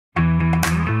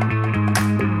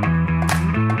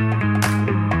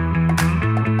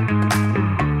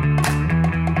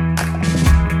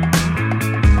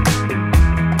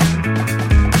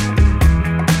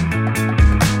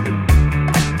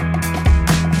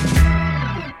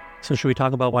So should we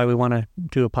talk about why we want to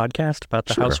do a podcast about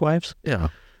the Sure. Housewives? Yeah.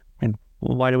 And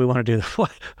why do we want to do this?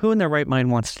 Who in their right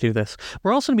mind wants to do this?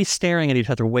 We're also going to be staring at each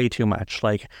other way too much.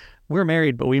 Like, we're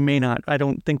married, but we may not. I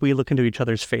don't think we look into each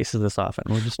other's faces this often.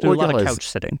 We'll just do Well, a we lot can of always- couch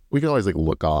sitting. We can always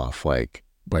look off, but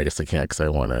I guess I can't because I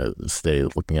want to stay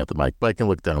looking at the mic. But I can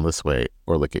look down this way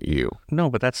or look at you. No,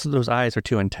 but those eyes are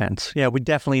too intense. Yeah, we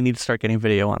definitely need to start getting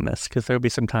video on this because there'll be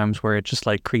some times where it's just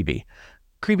like creepy.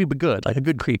 Creepy but good, like a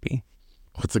good creepy.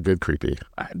 What's a good creepy?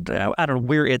 I don't know.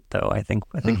 We're it, though. I think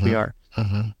we are.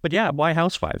 But yeah, why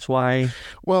Housewives? Why?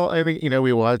 Well, I think,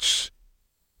 we watch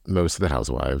most of the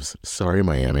Housewives. Sorry,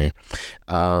 Miami.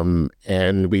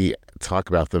 And we talk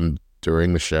about them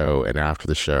during the show and after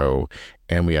the show.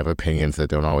 And we have opinions that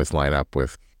don't always line up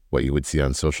with what you would see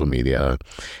on social media.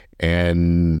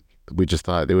 And we just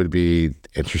thought it would be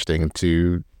interesting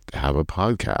to have a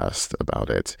podcast about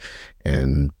it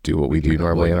and do what we do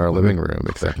normally in our living room,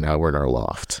 except now we're in our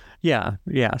loft. Yeah.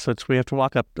 So we have to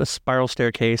walk up a spiral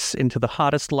staircase into the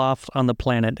hottest loft on the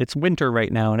planet. It's winter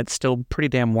right now, and it's still pretty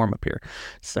damn warm up here.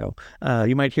 So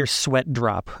you might hear sweat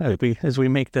drop as we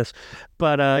make this.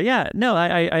 But I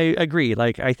agree.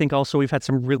 Like, I think also we've had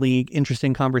some really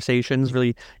interesting conversations,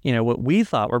 really, what we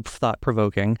thought were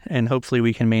thought-provoking, and hopefully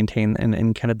we can maintain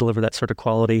and kind of deliver that sort of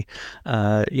quality,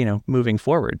 moving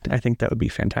forward. I think that would be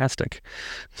fantastic.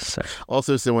 So.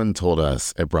 Also, someone told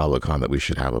us at BravoCon that we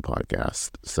should have a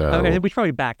podcast. So Okay, we should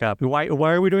probably back up. Why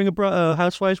are we doing a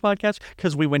Housewives podcast?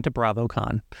 Because we went to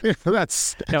BravoCon.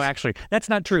 No, actually, that's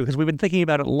not true, because we've been thinking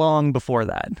about it long before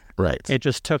that. Right. It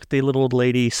just took the little old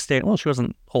lady, she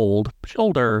wasn't old, she was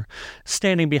older,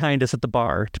 standing behind us at the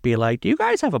bar to be like, do you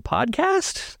guys have a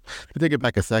podcast? To take it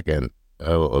back a second,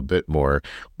 a bit more,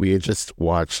 we had just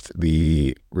watched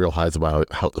the Real Housewives,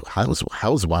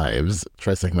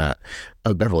 try saying that,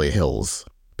 of Beverly Hills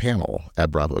panel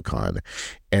at BravoCon,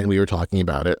 and we were talking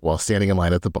about it while standing in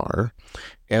line at the bar,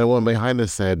 and a woman behind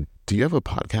us said, do you have a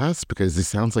podcast? Because it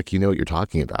sounds like you know what you're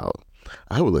talking about.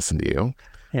 I would listen to you.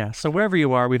 Yeah, so wherever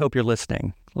you are, we hope you're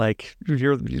listening. Like,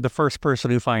 you're the first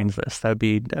person who finds this. That'd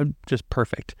be just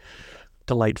perfect.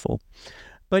 Delightful.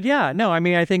 But yeah, no, I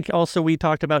mean, I think also we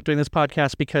talked about doing this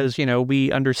podcast because,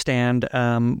 we understand,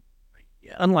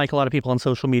 unlike a lot of people on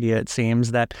social media, it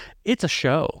seems, that it's a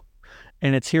show.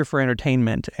 And it's here for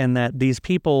entertainment, and that these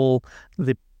people,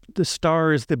 the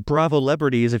stars, the Bravo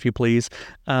celebrities, if you please,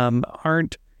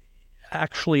 aren't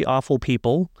actually awful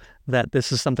people. That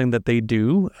this is something that they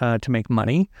do to make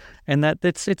money, and that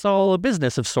it's all a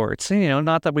business of sorts.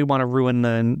 Not that we want to ruin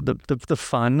the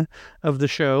fun of the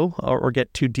show or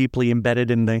get too deeply embedded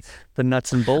in the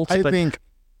nuts and bolts. I think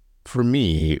for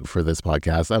me, for this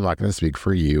podcast, I'm not going to speak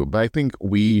for you, but I think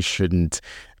we shouldn't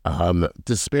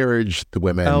disparage the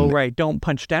women. Oh, right. Don't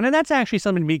punch down. And that's actually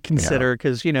something to consider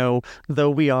because, though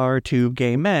we are two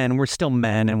gay men, we're still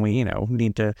men, and we,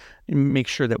 need to make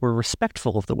sure that we're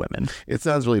respectful of the women. It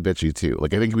sounds really bitchy too.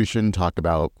 Like, I think we shouldn't talk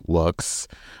about looks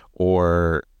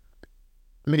or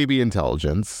maybe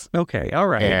intelligence. Okay. All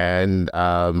right. And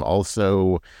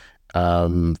also,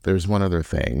 there's one other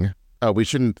thing. We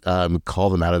shouldn't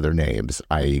call them out of their names,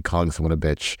 i.e. calling someone a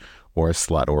bitch or a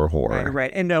slut or a whore.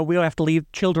 Right. And no, we don't have to leave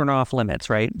children off limits,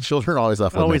 right? Children are always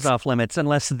off limits. Always off limits,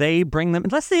 unless they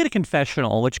get a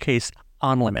confessional, in which case,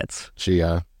 on limits.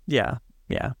 Gia. Yeah.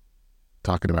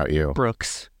 Talking about you.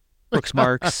 Brooks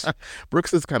Marks.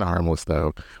 Brooks is kind of harmless,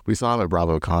 though. We saw him at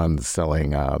BravoCon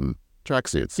selling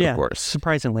tracksuits, of course.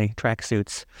 Surprisingly,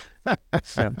 tracksuits. I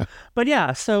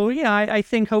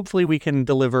think hopefully we can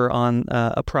deliver on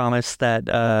a promise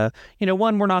that,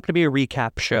 one, we're not going to be a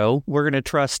recap show. We're going to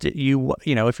trust you,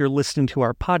 if you're listening to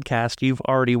our podcast, you've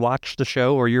already watched the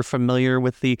show or you're familiar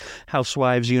with the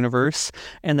Housewives universe,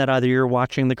 and that either you're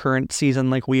watching the current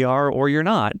season like we are or you're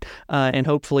not. And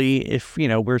hopefully if, we're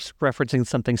referencing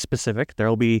something specific,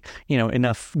 there'll be,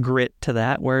 enough grit to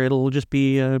that where it'll just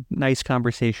be a nice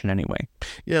conversation anyway.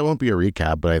 Yeah, it won't be a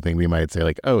recap, but I think we might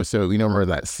say so remember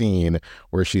that scene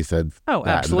where she said that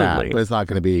absolutely. and that, but it's not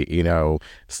going to be,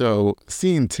 so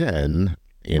scene 10,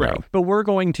 right. But we're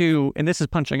going to, and this is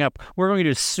punching up, we're going to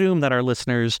assume that our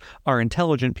listeners are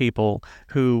intelligent people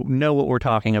who know what we're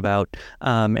talking about,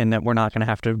 and that we're not going to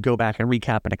have to go back and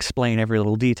recap and explain every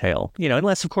little detail,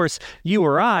 unless, of course, you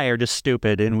or I are just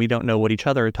stupid and we don't know what each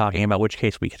other are talking about, in which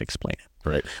case we could explain it.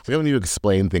 Right. We don't need to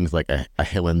explain things like a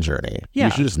hill and journey. Yeah.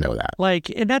 You should just know that.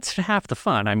 Like, and that's half the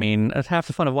fun. I mean, half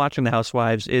the fun of watching The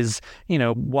Housewives is,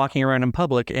 walking around in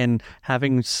public and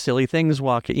having silly things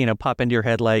pop into your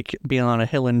head, like being on a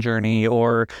hill and journey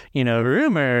or,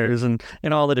 rumors and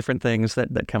all the different things that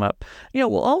come up.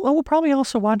 We'll probably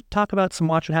also talk about some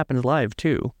Watch What Happens Live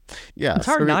too. Yeah. It's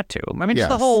hard not to. I mean, yes.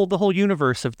 just the whole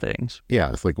universe of things.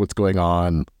 Yeah. It's like what's going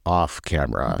on off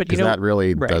camera. Because that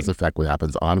really does affect what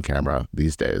happens on camera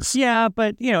these days. Yeah,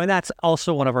 but, and that's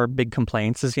also one of our big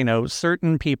complaints is,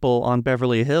 certain people on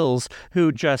Beverly Hills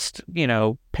who just,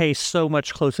 pay so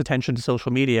much close attention to social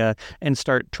media and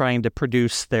start trying to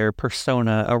produce their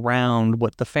persona around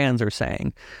what the fans are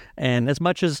saying. And as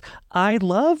much as I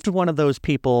loved one of those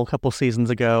people a couple seasons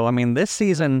ago, I mean, this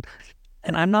season,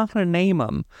 and I'm not going to name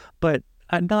them, but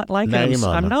I'm not liking them.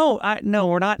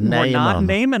 We're not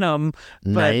naming them,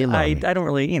 but I don't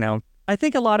really, I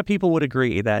think a lot of people would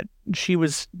agree that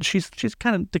she's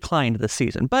kind of declined this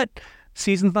season, but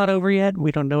season's not over yet.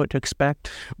 We don't know what to expect.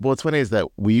 Well, what's funny is that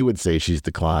we would say she's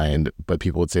declined, but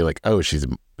people would say like, oh, she's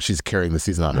carrying the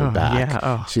season on her back. Yeah,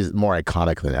 oh. She's more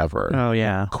iconic than ever. Oh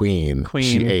yeah. Queen.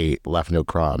 She ate, left no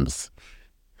crumbs.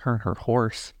 Her and her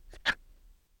horse.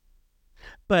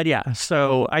 But yeah,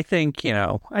 so I think we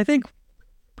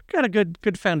got a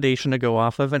good foundation to go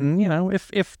off of, and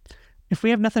if we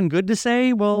have nothing good to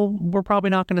say, well, we're probably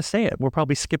not going to say it. We'll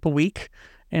probably skip a week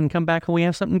and come back when we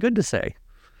have something good to say.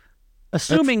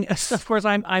 Assuming, of course,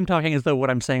 I'm talking as though what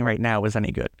I'm saying right now is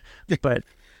any good, but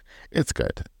it's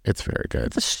good. It's very good.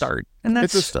 It's a start, and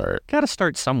that's it's a start. Got to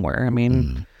start somewhere. I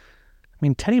mean,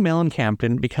 Teddy Mellencamp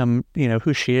didn't become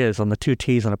who she is on the 2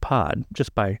 T's in a pod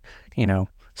just by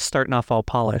starting off all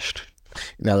polished.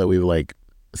 Now that we've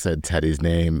said Teddy's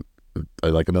name,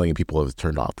 like a million people have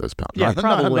turned off those pods. Yeah,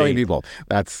 probably. Not a million people.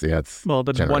 That's well,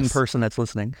 there's generous. one person that's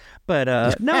listening,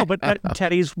 but no, but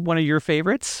Teddy's one of your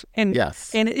favorites, and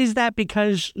yes, and is that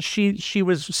because she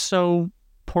was so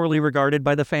poorly regarded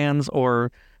by the fans,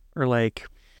 or like?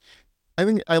 I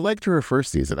think I liked her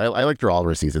first season. I liked her all of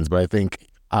her seasons, but I think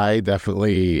I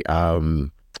definitely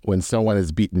when someone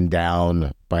is beaten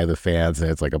down by the fans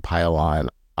and it's like a pile-on,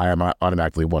 I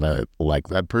automatically want to like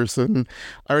that person.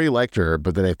 I already liked her,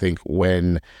 but then I think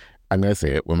when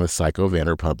the Psycho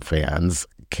Vanderpump fans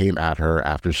came at her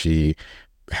after she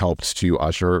helped to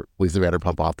usher Lisa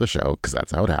Vanderpump off the show, because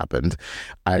that's how it happened,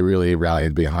 I really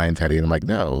rallied behind Teddy, and I'm like,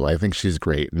 no, I think she's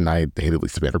great, and I hated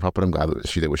Lisa Vanderpump, but I'm glad that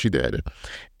she did what she did.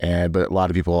 But a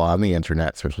lot of people on the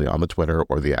internet, especially on the Twitter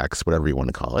or the X, whatever you want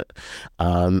to call it,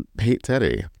 hate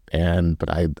Teddy, but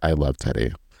I love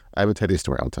Teddy. I have a Teddy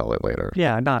story. I'll tell it later.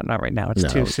 Yeah, not right now. It's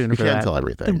too soon for that. You can't tell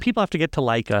everything. People have to get to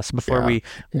like us before we...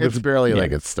 It's barely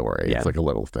like a story. Yeah. It's like a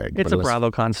little thing. It's a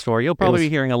BravoCon story. You'll probably be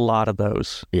hearing a lot of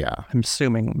those. Yeah. I'm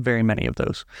assuming very many of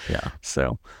those. Yeah.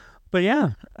 So, but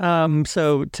yeah.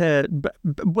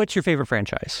 What's your favorite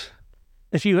franchise?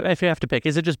 If you have to pick,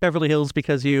 is it just Beverly Hills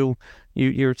because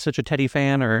you're such a Teddy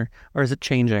fan, or is it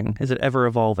changing? Is it ever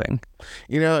evolving?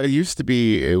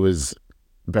 It was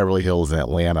Beverly Hills and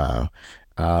Atlanta.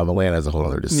 Atlanta is a whole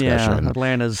other discussion. Yeah,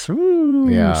 Atlanta's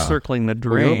circling the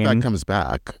drain. We hope that comes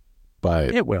back,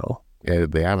 but it will.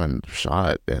 They haven't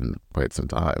shot in quite some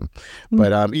time.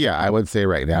 But I would say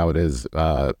right now it is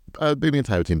maybe a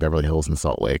tie between Beverly Hills and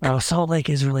Salt Lake. Oh, Salt Lake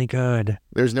is really good.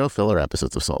 There's no filler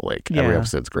episodes of Salt Lake. Yeah. Every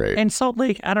episode's great. And Salt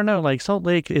Lake, I don't know, like Salt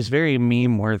Lake is very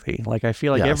meme worthy. Like I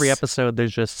feel like every episode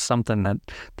there's just something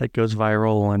that goes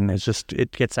viral and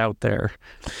it gets out there.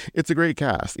 It's a great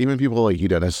cast. Even people you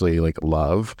don't necessarily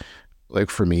love.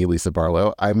 Like for me, Lisa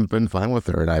Barlow, I've been fine with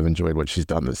her and I've enjoyed what she's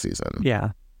done this season.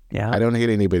 Yeah. Yeah. I don't hate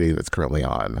anybody that's currently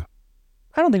on.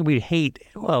 I don't think we hate.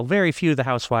 Well, very few of the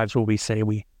Housewives will we say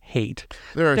we hate.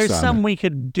 There's some we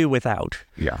could do without.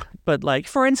 Yeah. But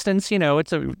for instance, I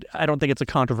don't think it's a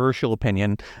controversial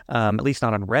opinion, at least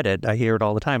not on Reddit. I hear it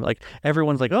all the time.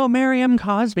 Everyone's like, oh, Miriam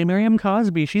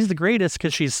Cosby, she's the greatest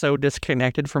because she's so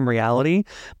disconnected from reality.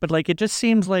 But it just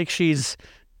seems like she's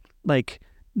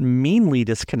meanly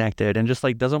disconnected and just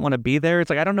doesn't want to be there.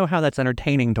 It's I don't know how that's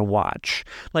entertaining to watch.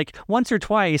 Once or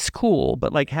twice, cool,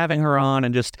 but having her on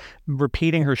and just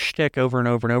repeating her shtick over and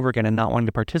over and over again and not wanting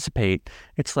to participate,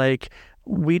 it's I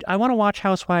want to watch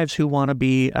housewives who want to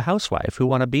be a housewife, who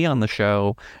want to be on the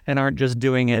show and aren't just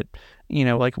doing it,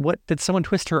 what, did someone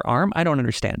twist her arm? I don't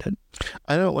understand it.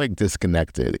 I don't like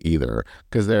disconnected either,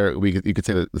 because you could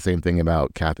say the same thing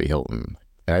about Kathy Hilton.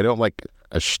 And I don't like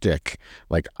a shtick.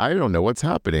 I don't know what's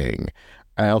happening.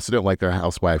 I also don't like their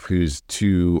housewife who's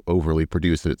too overly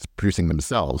produced. It's producing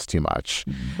themselves too much.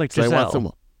 Like Giselle. I want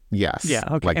some, yes. Yeah,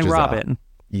 okay. Like and Giselle. Robin.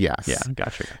 Yes. Yeah,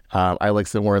 gotcha. I like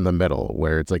somewhere in the middle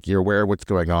where it's you're aware of what's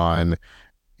going on.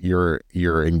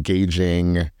 you're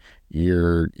engaging,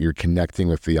 you're connecting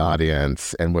with the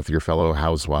audience and with your fellow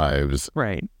housewives.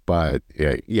 Right. But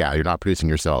yeah, you're not producing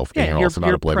yourself, and you're also not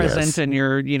you're oblivious. present, and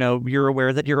you're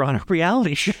aware that you're on a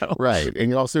reality show. Right, and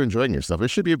you're also enjoying yourself. It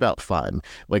should be about fun.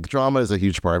 Like, drama is a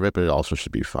huge part of it, but it also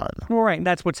should be fun. Well, right, and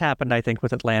that's what's happened, I think,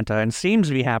 with Atlanta, and seems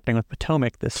to be happening with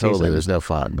Potomac this season. Totally, there's no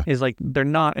fun. Is like they're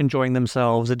not enjoying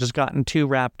themselves. They've just gotten too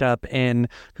wrapped up in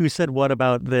who said what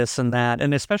about this and that,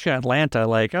 and especially in Atlanta,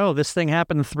 like, oh, this thing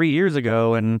happened 3 years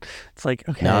ago, and it's like,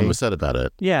 okay, No one was said about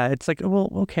it. Yeah, it's like,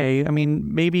 well, okay. I mean,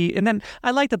 maybe, and then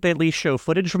I like that they at least show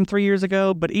footage from 3 years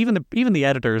ago. But even the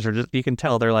editors are just, you can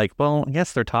tell they're like, well, I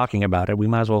guess they're talking about it. We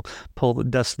might as well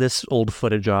dust this old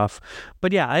footage off.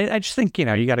 But yeah, I just think you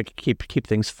got to keep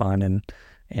things fun,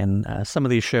 and some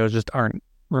of these shows just aren't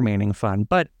remaining fun.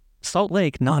 But Salt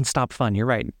Lake, nonstop fun. You're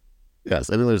right.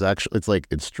 Yes, I mean,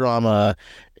 it's drama,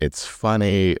 it's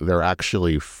funny. They're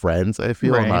actually friends, I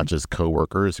feel, Right. not just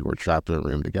coworkers who are trapped in a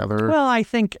room together. Well, I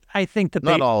think that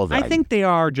Not all of them. I think they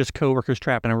are just coworkers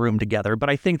trapped in a room together.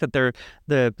 But I think that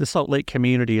the Salt Lake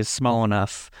community is small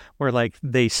enough where like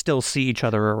they still see each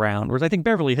other around. Whereas I think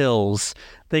Beverly Hills,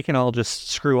 they can all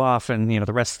just screw off, and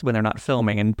the rest when they're not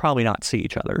filming, and probably not see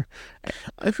each other.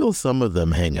 I feel some of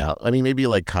them hang out. I mean, maybe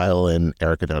like Kyle and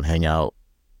Erica don't hang out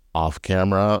off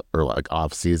camera or like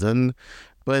off season,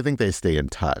 but I think they stay in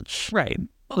touch. Right.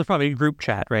 Well, there's probably a group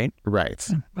chat, right? Right.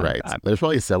 There's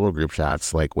probably several group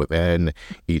chats like within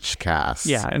each cast.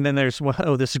 Yeah, and then there's,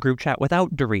 this is group chat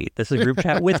without Dorit. This is group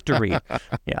chat with Dorit.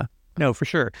 Yeah, no, for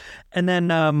sure. And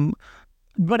then,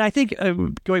 but I think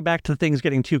going back to things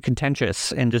getting too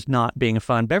contentious and just not being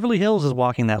fun, Beverly Hills is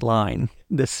walking that line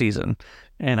this season.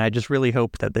 And I just really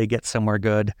hope that they get somewhere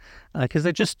good, because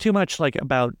they're just too much like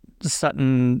about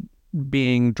Sutton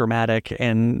being dramatic,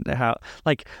 and how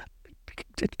like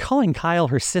calling Kyle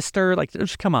her sister, like,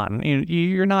 just come on,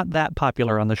 you're not that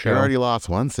popular on the show. You already lost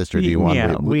one sister. Do you want?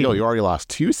 Yeah, you already lost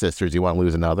two sisters. Do you want to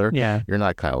lose another? Yeah, you're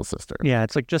not Kyle's sister. Yeah,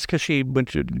 it's like just because she went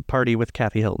to party with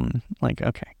Kathy Hilton, like,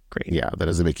 okay, great. Yeah, that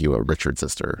doesn't make you a Richard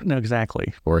sister. No,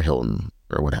 exactly. Or Hilton,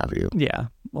 or what have you. Yeah,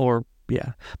 or.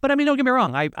 Yeah. But I mean, don't get me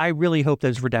wrong. I really hope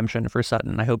there's redemption for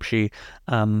Sutton. I hope she,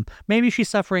 maybe she's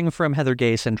suffering from Heather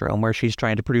Gay syndrome, where she's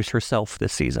trying to produce herself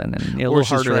this season, and a little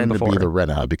harder than before. Or she's trying to be the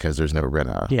Rena because there's no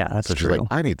Rena. Yeah, that's so true. She's like,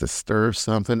 I need to stir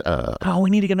something up. Oh, we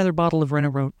need to get another bottle of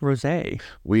Rena Rosé.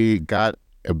 We got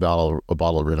a bottle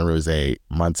of Rena Rosé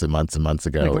months and months and months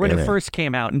ago. Like when it first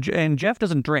came out, and Jeff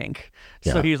doesn't drink,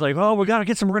 so Yeah. he's like, oh, we got to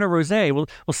get some Rena Rosé. We'll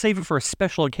save it for a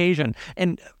special occasion.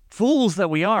 And fools that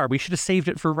we are, we should have saved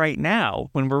it for right now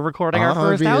when we're recording our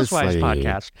first Housewives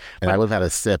podcast. And I would have had a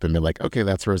sip and been like, okay,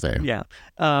 that's rosé. Yeah.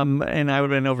 And I would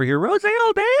have been over here, rosé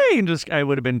all day, and I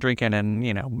would have been drinking and,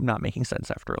 not making sense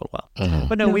after a while. Mm-hmm.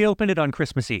 But no, we opened it on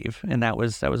Christmas Eve, and that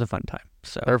was a fun time.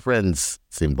 So our friends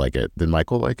seemed like it. Did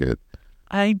Michael like it?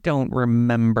 I don't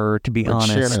remember, to be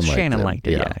honest. Shannon liked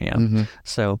it. Yeah. Mm-hmm.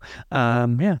 So,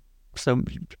 yeah. So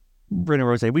Rena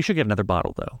Rosé, we should get another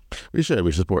bottle, though. We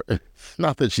should support.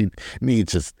 Not that she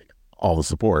needs just all the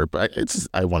support, but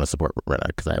I want to support Rena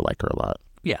because I like her a lot.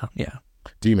 Yeah.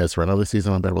 Do you miss Rena this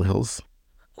season on Beverly Hills?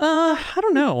 I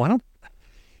don't know. I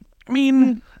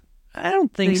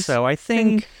don't think so. I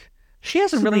think she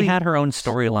hasn't really had her own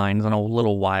storylines in a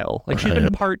little while. Like, she's been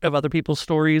a part of other people's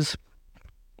stories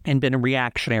and been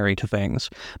reactionary to things,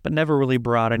 but never really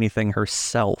brought anything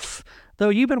herself. Though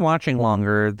you've been watching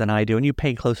longer than I do, and you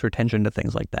pay closer attention to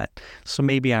things like that. So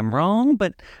maybe I'm wrong,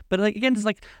 but like, again, it's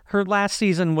like her last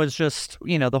season was just,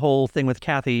 the whole thing with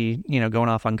Kathy, going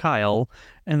off on Kyle.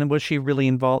 And then was she really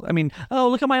involved? I mean, oh,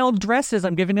 look at my old dresses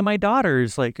I'm giving to my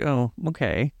daughters. Like, oh,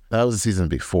 okay. That was the season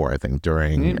before, I think,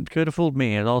 during... It could have fooled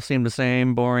me. It all seemed the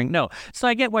same, boring. No. So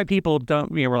I get why people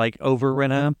don't, were like over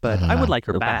Rena, but I would like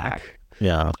her back.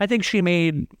 Yeah. I think she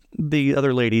made the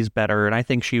other ladies better, and I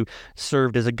think she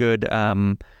served as a good, I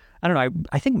don't know,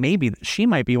 I think maybe she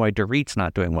might be why Dorit's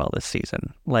not doing well this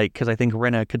season. Like, because I think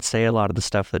Rena could say a lot of the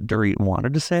stuff that Dorit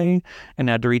wanted to say, and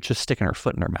now Dorit's just sticking her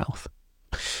foot in her mouth.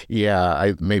 Yeah,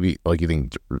 you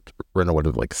think Rena would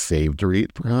have, saved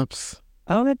Dorit, perhaps?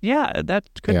 Oh, that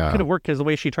could have worked, because the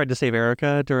way she tried to save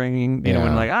Erica during, when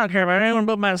I don't care about anyone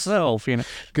but myself,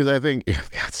 Because I think,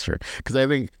 that's true, because I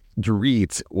think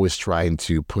Dorit was trying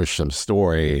to push some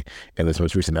story in this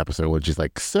most recent episode, which is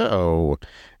like, so,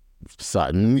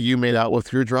 Sutton, you made out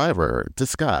with your driver.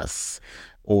 Discuss.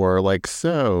 Or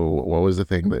so, what was the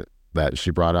thing that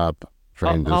she brought up?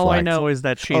 All I know is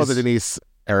that she's... Oh, the Denise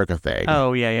Erica thing.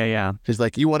 Oh, yeah. She's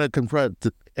like, you want to confront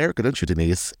Erica, don't you,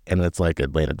 Denise? And it's like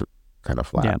Atlanta kind of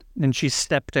flat. Yeah, and she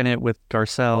stepped in it with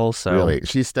Garcelle. So Really,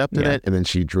 she stepped in it and then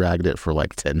she dragged it for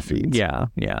like 10 feet. Yeah.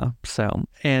 So,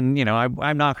 and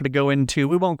I'm not going to go into.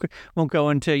 We won't go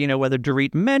into whether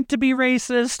Dorit meant to be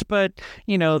racist, but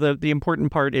the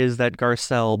important part is that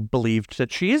Garcelle believed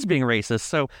that she is being racist.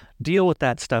 So deal with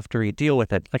that stuff, Dorit. Deal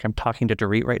with it. Like I'm talking to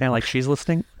Dorit right now, like she's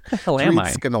listening. What the hell am I?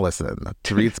 Dorit's gonna listen.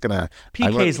 Dorit's gonna.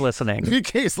 PK's listening.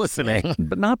 PK's listening,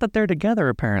 but not that they're together.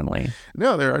 Apparently,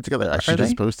 no, they are together. She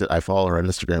just posted. I follow her on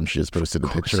Instagram. She just posted a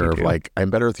picture of like,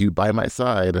 "I'm better with you by my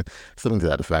side," something to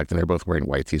that effect. And they're both wearing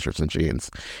white t-shirts and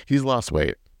jeans. He's lost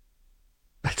weight.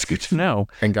 That's good to know.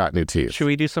 And got new teeth. Should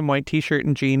we do some white t-shirt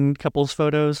and jean couples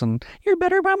photos? And you're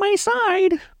better by my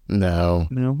side. No.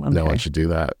 Okay. No one should do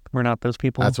that. We're not those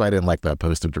people. That's why I didn't like that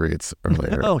post of Dorit's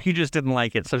earlier. Oh, you just didn't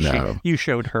like it, so you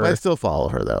showed her. I still follow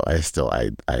her though.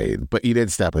 But you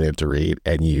did step in Dorit,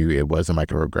 and it was a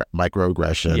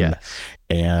microaggression. Yeah.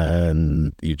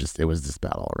 And it was just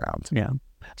bad all around. Yeah.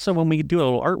 So when we do a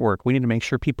little artwork, we need to make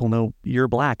sure people know you're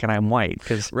black and I'm white,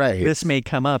 because this may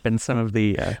come up in some of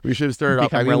the. We should have started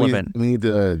off. Relevant. We need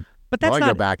to. But that's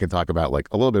go back and talk about like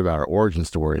a little bit about our origin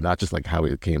story, not just like how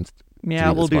it came.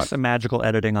 Yeah, we'll do some magical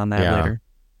editing on that later.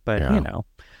 But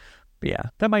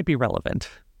that might be relevant.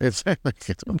 It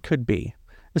could be,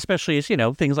 especially as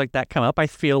things like that come up. I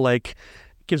feel like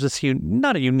it gives us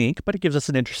not a unique, but it gives us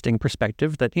an interesting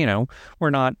perspective that we're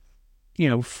not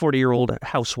 40-year-old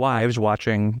housewives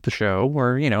watching the show.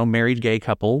 We're married gay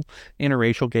couple,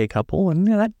 interracial gay couple, and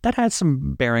that has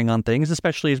some bearing on things,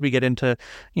 especially as we get into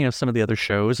some of the other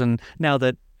shows. And now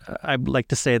that I'd like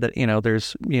to say that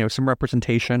there's some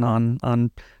representation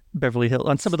on Beverly Hills,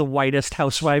 on some of the whitest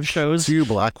housewives shows. 2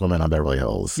 black women on Beverly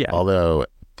Hills. Yeah. Although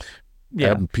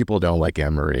people don't like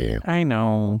Anne-Marie. I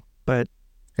know, but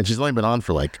and she's only been on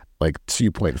for like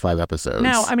 2.5 episodes.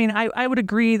 Now, I mean, I would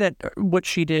agree that what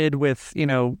she did with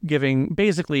giving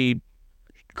basically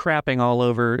crapping all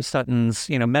over Sutton's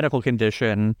medical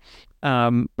condition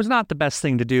was not the best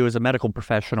thing to do as a medical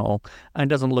professional, and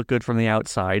doesn't look good from the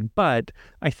outside. But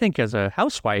I think as a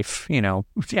housewife,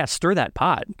 stir that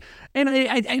pot. And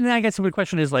I guess the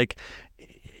question is like,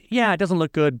 it doesn't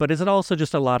look good, but is it also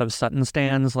just a lot of Sutton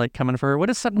stans like coming for her? What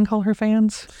does Sutton call her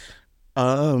fans?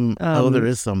 There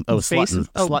is some.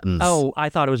 Sluttons. Oh, I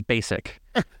thought it was basic,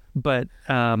 but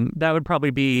that would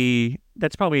probably be.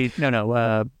 That's probably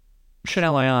no.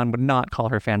 Chanel Ayan would not call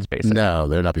her fans basic. No,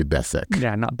 they're not be basic.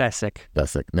 Yeah, not basic.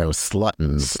 Basic. No,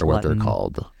 sluttons are what they're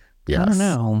called. Yes. I don't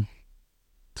know.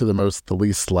 To the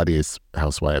least sluttiest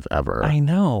housewife ever. I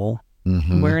know.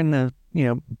 Mm-hmm. Wearing the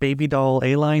baby doll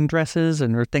A-line dresses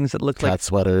or things that look like cat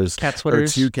sweaters. Or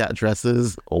 2 cat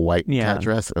dresses, a white cat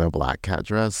dress and a black cat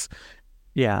dress.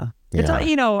 Yeah. It's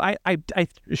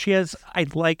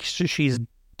she's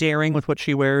daring with what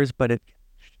she wears, but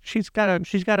she's got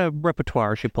a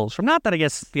repertoire she pulls from. Not that I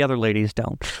guess the other ladies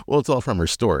don't. Well, it's all from her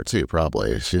store too,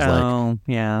 probably. She's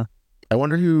yeah. I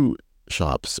wonder who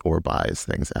shops or buys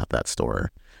things at that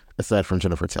store, aside from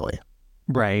Jennifer Tilly.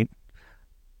 Right.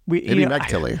 Maybe Meg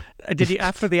Tilly. Did you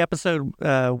after the episode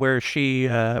where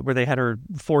they had her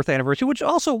 4th anniversary? Which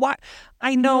also, why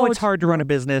I know it's hard to run a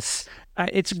business.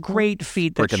 It's a great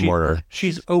feat that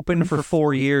she's open for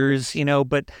 4 years,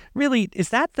 but really, is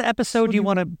that the episode you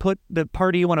want to put, the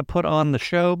party you want to put on the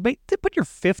show? Put your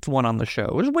 5th one on the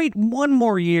show. Just wait 1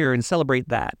 more year and celebrate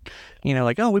that.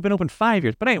 Like, oh, we've been open 5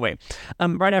 years. But anyway,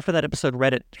 right after that episode,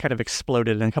 Reddit kind of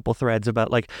exploded in a couple threads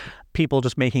about like people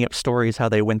just making up stories how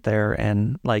they went there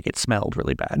and like it smelled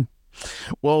really bad.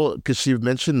 Well, because she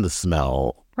mentioned the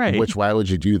smell, right? Which why would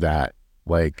you do that?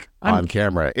 Like on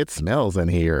camera, it smells in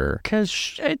here.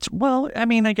 Because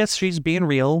I guess she's being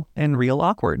real and real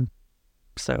awkward.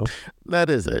 So that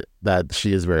is it. That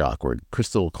she is very awkward.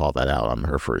 Crystal called that out on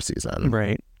her first season,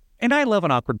 right? And I love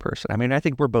an awkward person. I mean, I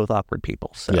think we're both awkward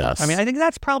people. So yes. I mean, I think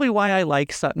that's probably why I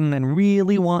like Sutton and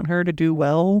really want her to do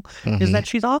well. Mm-hmm. Is that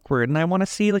she's awkward, and I want to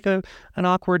see like an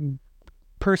awkward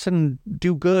person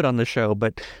do good on the show.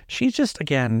 But she's just,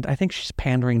 again, I think she's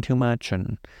pandering too much.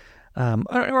 And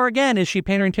or again, is she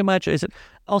pandering too much? Is it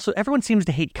also, everyone seems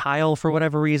to hate Kyle for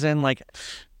whatever reason? Like,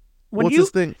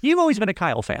 you've always been a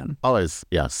Kyle fan. Always,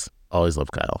 yes. Always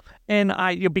loved Kyle. And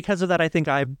because of that, I think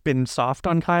I've been soft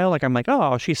on Kyle. Like, I'm like,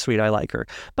 oh, she's sweet, I like her.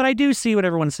 But I do see what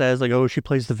everyone says, like, oh, she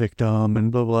plays the victim and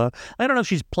blah, blah. I don't know if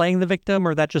she's playing the victim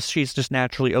or she's just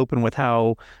naturally open with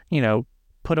how,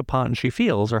 put upon she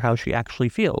feels or how she actually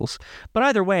feels. But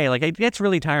either way, like, it gets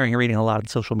really tiring reading a lot of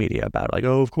social media about, like,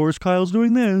 oh, of course Kyle's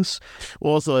doing this.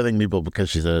 Well, also, I think people, because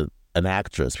she's an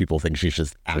actress, people think she's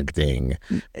just acting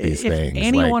these things. If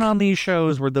anyone on these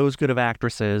shows were those good of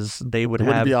actresses, they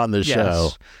wouldn't be on this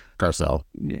show. Garcelle.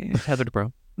 Heather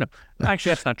Dubrow. No,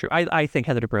 actually, that's not true. I think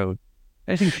Heather Dubrow.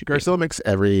 I think Garcelle makes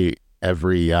every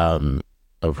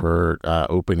of her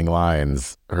opening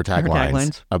lines, her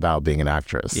taglines about being an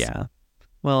actress. Yeah.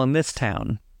 Well, in this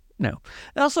town, no.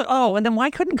 Also, and then why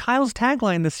couldn't Kyle's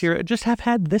tagline this year just have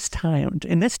had this town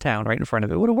in this town right in front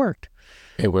of it? Would have worked.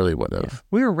 It really would have. Yeah.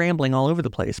 We were rambling all over the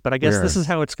place, but I guess this is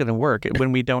how it's going to work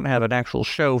when we don't have an actual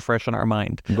show fresh in our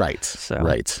mind. Right. So,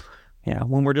 right. Yeah.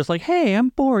 When we're just like, hey, I'm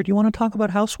bored. You want to talk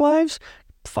about Housewives?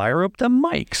 Fire up the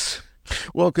mics.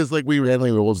 Well, because like we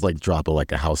randomly will just like drop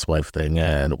a housewife thing,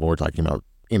 and when we're talking about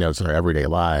it's in our everyday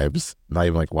lives, not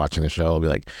even like watching the show, I'll be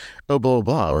like, oh, blah,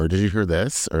 blah, blah, or did you hear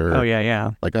this? Or, oh,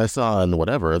 yeah. Like I saw on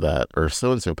whatever that, or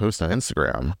so-and-so post on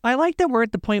Instagram. I like that we're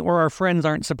at the point where our friends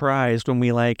aren't surprised when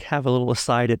we like have a little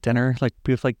aside at dinner, like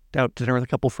we're like out to dinner with a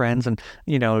couple friends and,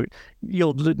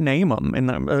 you'll name them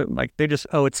and like they just,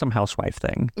 it's some housewife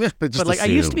thing. Yeah, but like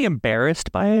assume. I used to be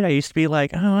embarrassed by it. I used to be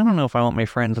like, oh, I don't know if I want my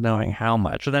friends knowing how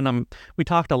much. And then we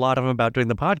talked a lot of them about doing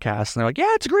the podcast and they're like,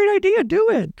 yeah, it's a great idea. Do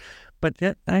it. But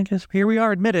yeah, I guess here we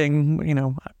are admitting,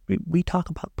 we talk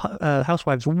about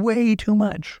Housewives way too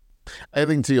much. I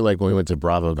think too, like when we went to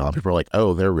BravoCon, people were like,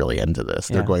 "Oh, they're really into this.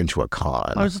 They're going to a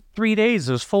con." It was 3 days.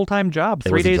 It was a full-time job.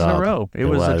 3 days in a row. It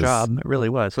was a job. It really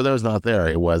was. For those not there,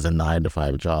 it was a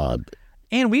 9-to-5 job.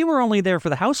 And we were only there for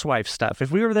the housewife stuff. If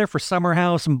we were there for Summer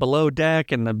House and Below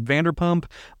Deck and the Vanderpump,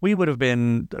 we would have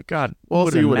been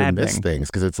Well, so you would have missed things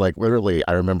because it's like literally.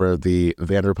 I remember the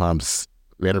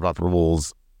Vanderpump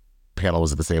Rules panel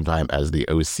was at the same time as the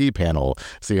OC panel,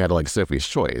 so you had like Sophie's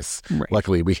Choice. Right.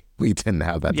 Luckily, we didn't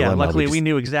have that. Yeah, luckily we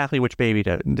knew exactly which baby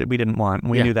we didn't want.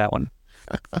 We knew that one.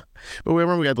 But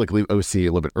remember, we had to like leave OC a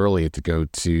little bit early to go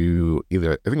to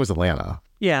either I think it was Atlanta.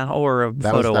 Yeah, or a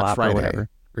photo op or whatever.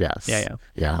 Yes.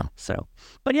 Yeah. So,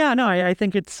 but yeah, no, I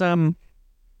think it's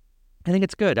I think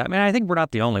it's good. I mean, I think we're not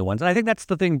the only ones. And I think that's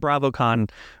the thing BravoCon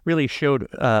really showed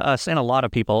us and a lot of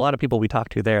people we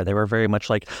talked to there. They were very much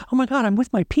like, oh my God, I'm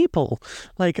with my people.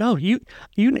 Like, oh, you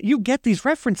get these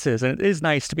references. And it is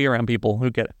nice to be around people who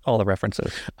get all the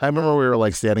references. I remember we were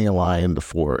like standing in line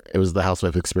it was the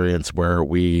housewife experience where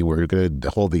we were going to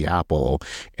hold the apple.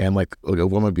 And like a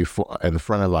woman before in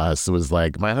front of us was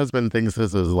like, my husband thinks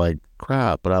this is like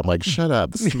crap. But I'm like, shut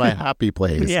up. This is my happy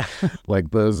place. Yeah.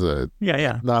 Like those,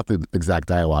 not the exact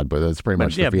dialogue, but it's pretty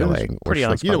much the feeling. Pretty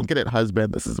like, you don't get it,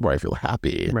 husband. This is where I feel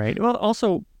happy. Right. Well,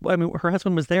 also, I mean, her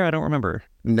husband was there. I don't remember.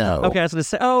 No. Okay, I was going to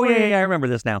say, I remember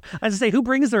this now. I was going to say, who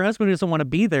brings their husband who doesn't want to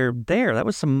be there? That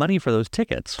was some money for those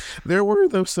tickets. There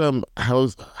were some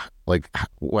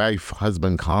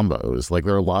wife-husband combos. Like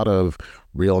there are a lot of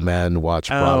real men watch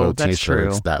Bravo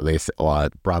t-shirts that they sell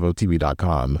at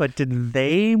BravoTV.com. But did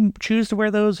they choose to wear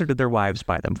those or did their wives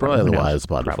buy them for them? Probably the wives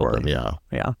bought it for them, yeah.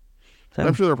 Yeah. So,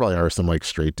 I'm sure there probably are some like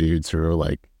straight dudes who are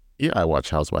like, yeah, I watch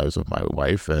Housewives with my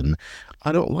wife and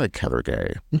I don't like Heather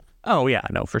Gay. Oh, yeah,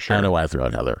 no, for sure. I know why I threw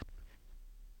out Heather.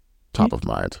 Top of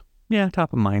mind. Yeah,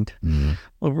 top of mind. Mm-hmm.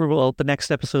 Well, the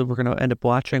next episode we're going to end up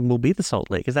watching will be the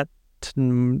Salt Lake. Is that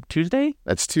Tuesday?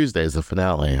 That's Tuesday is the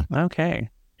finale. Okay.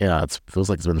 Yeah, it feels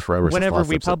like it's been forever. Whenever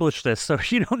we publish this, so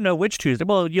you don't know which Tuesday.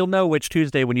 Well, you'll know which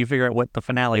Tuesday when you figure out what the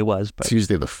finale was. But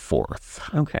Tuesday the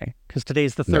 4th. Okay, because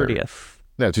today's the 30th.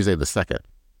 No, Tuesday the 2nd.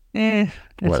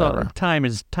 It's all, time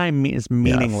is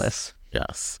meaningless.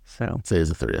 Yes. So today is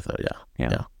the 30th. Though,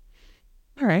 yeah.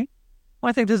 All right. Well,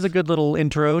 I think this is a good little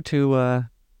intro to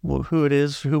who it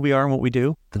is, who we are, and what we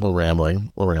do. A little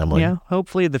rambling. Yeah.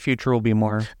 Hopefully, the future will be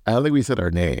more. I don't think we said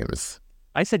our names.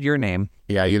 I said your name.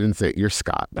 Yeah, you didn't say. You're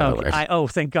Scott, by the way.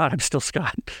 Thank God, I'm still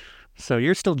Scott. So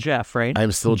you're still Jeff, right?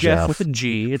 I'm still Jeff. With a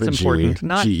G. It's important.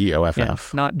 Not Geoff. Yeah,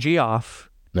 not Geoff.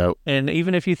 Nope. And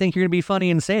even if you think you're going to be funny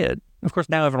and say it, of course,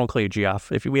 now everyone will call you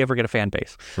Geoff if we ever get a fan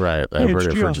base. Right. I've heard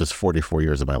it for just 44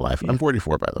 years of my life. I'm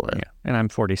 44, by the way. Yeah. And I'm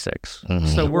 46. Mm-hmm.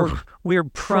 So we're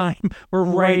prime. We're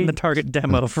right in the target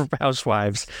demo for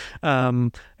Housewives. I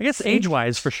guess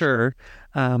age-wise, for sure.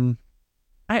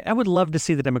 I would love to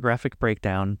see the demographic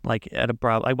breakdown, like at a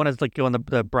Bravo. I want to like go in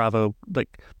the Bravo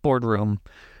like boardroom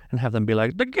and have them be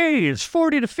like, the gays,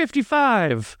 40 to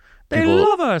 55. They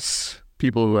love us.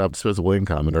 People who have disposable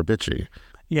income and are bitchy.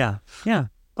 Yeah.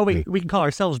 Oh, wait, we can call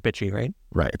ourselves bitchy, right?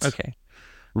 Right. Okay.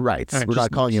 Right. We're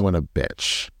not calling anyone a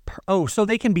bitch. Oh, so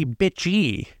they can be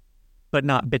bitchy, but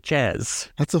not bitches.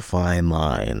 That's a fine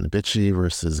line. Bitchy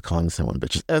versus calling someone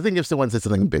bitch. I think if someone said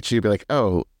something bitchy, you'd be like,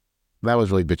 oh, that was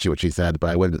really bitchy what she said,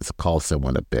 but I wouldn't call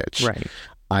someone a bitch. Right.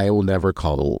 I will never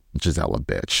call Giselle a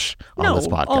bitch on this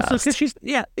podcast. Also, because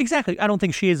exactly. I don't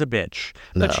think she is a bitch,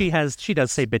 but she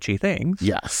does say bitchy things.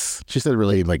 Yes. She said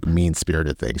really like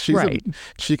mean-spirited things.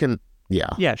 She can Yeah.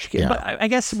 Yeah, but I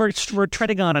guess we're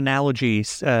treading on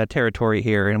analogies territory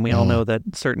here, and we all know that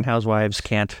certain housewives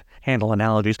can't handle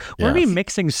analogies. We're be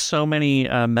mixing so many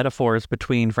metaphors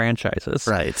between franchises,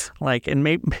 Right. Like, and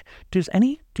maybe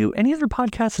do any other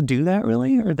podcasts do that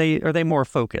really? Or are they more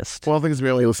focused? Well, I think we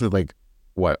only listen to like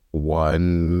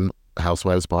one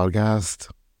Housewives podcast.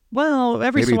 Well,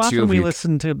 every Maybe so often we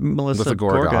listen to Melissa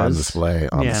Gorga's on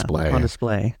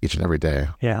display each and every day.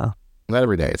 Yeah, not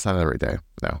every day. It's not every day.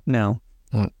 No.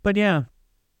 But yeah,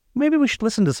 maybe we should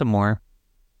listen to some more.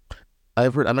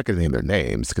 I've heard. I'm not going to name their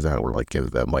names because I don't want to like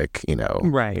give them like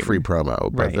free promo.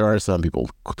 But there are some people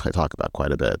I talk about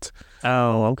quite a bit.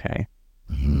 Oh, okay,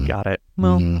 got it.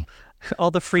 Well, all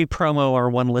the free promo our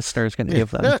one listener is going to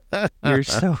give them. You're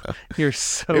so.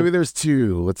 Maybe there's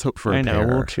two. Let's hope for a pair.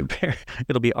 We'll two pair.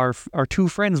 It'll be our two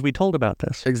friends we told about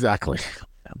this. Exactly.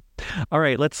 All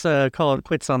right, let's call it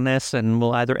quits on this, and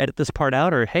we'll either edit this part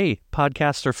out or, hey,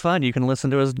 podcasts are fun. You can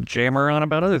listen to us jammer on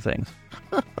about other things.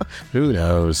 Who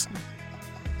knows?